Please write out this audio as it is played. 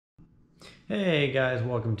Hey guys,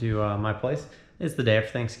 welcome to my place. It's the day after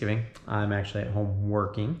Thanksgiving. I'm actually at home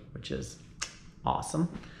working, which is awesome.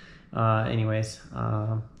 Anyways,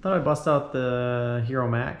 thought I'd bust out the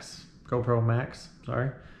GoPro Max,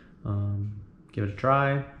 sorry. Give it a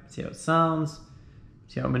try, see how it sounds,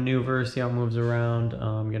 see how it maneuvers, see how it moves around.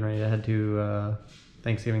 I'm getting ready to head to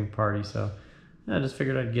Thanksgiving party, so I just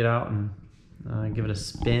figured I'd get out and give it a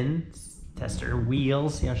spin, test her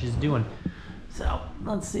wheels, see how she's doing. So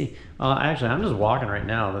let's see. Actually, I'm just walking right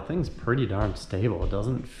now. The thing's pretty darn stable. It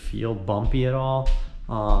doesn't feel bumpy at all.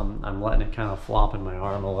 I'm letting it kind of flop in my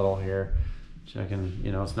arm a little here. Checking,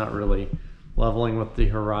 it's not really leveling with the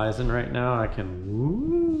horizon right now. I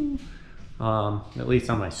can, at least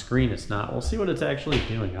on my screen it's not. We'll see what it's actually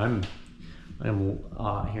doing. I'm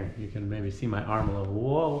here, you can maybe see my arm a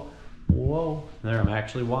little. Whoa. There, I'm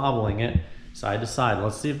actually wobbling it side to side.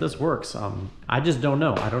 Let's see if this works. I just don't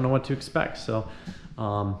know. I don't know what to expect. So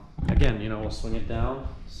again, we'll swing it down,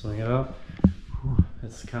 swing it up.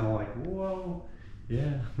 It's kind of like, whoa.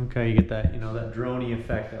 Yeah. Okay, you get that, that droney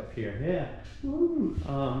effect up here. Yeah. Woo.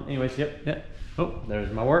 Anyways, yep. Oh,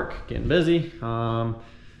 there's my work. Getting busy. All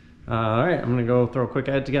right, I'm gonna go throw a quick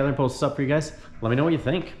edit together and post this up for you guys. Let me know what you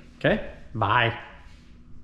think. Okay. Bye.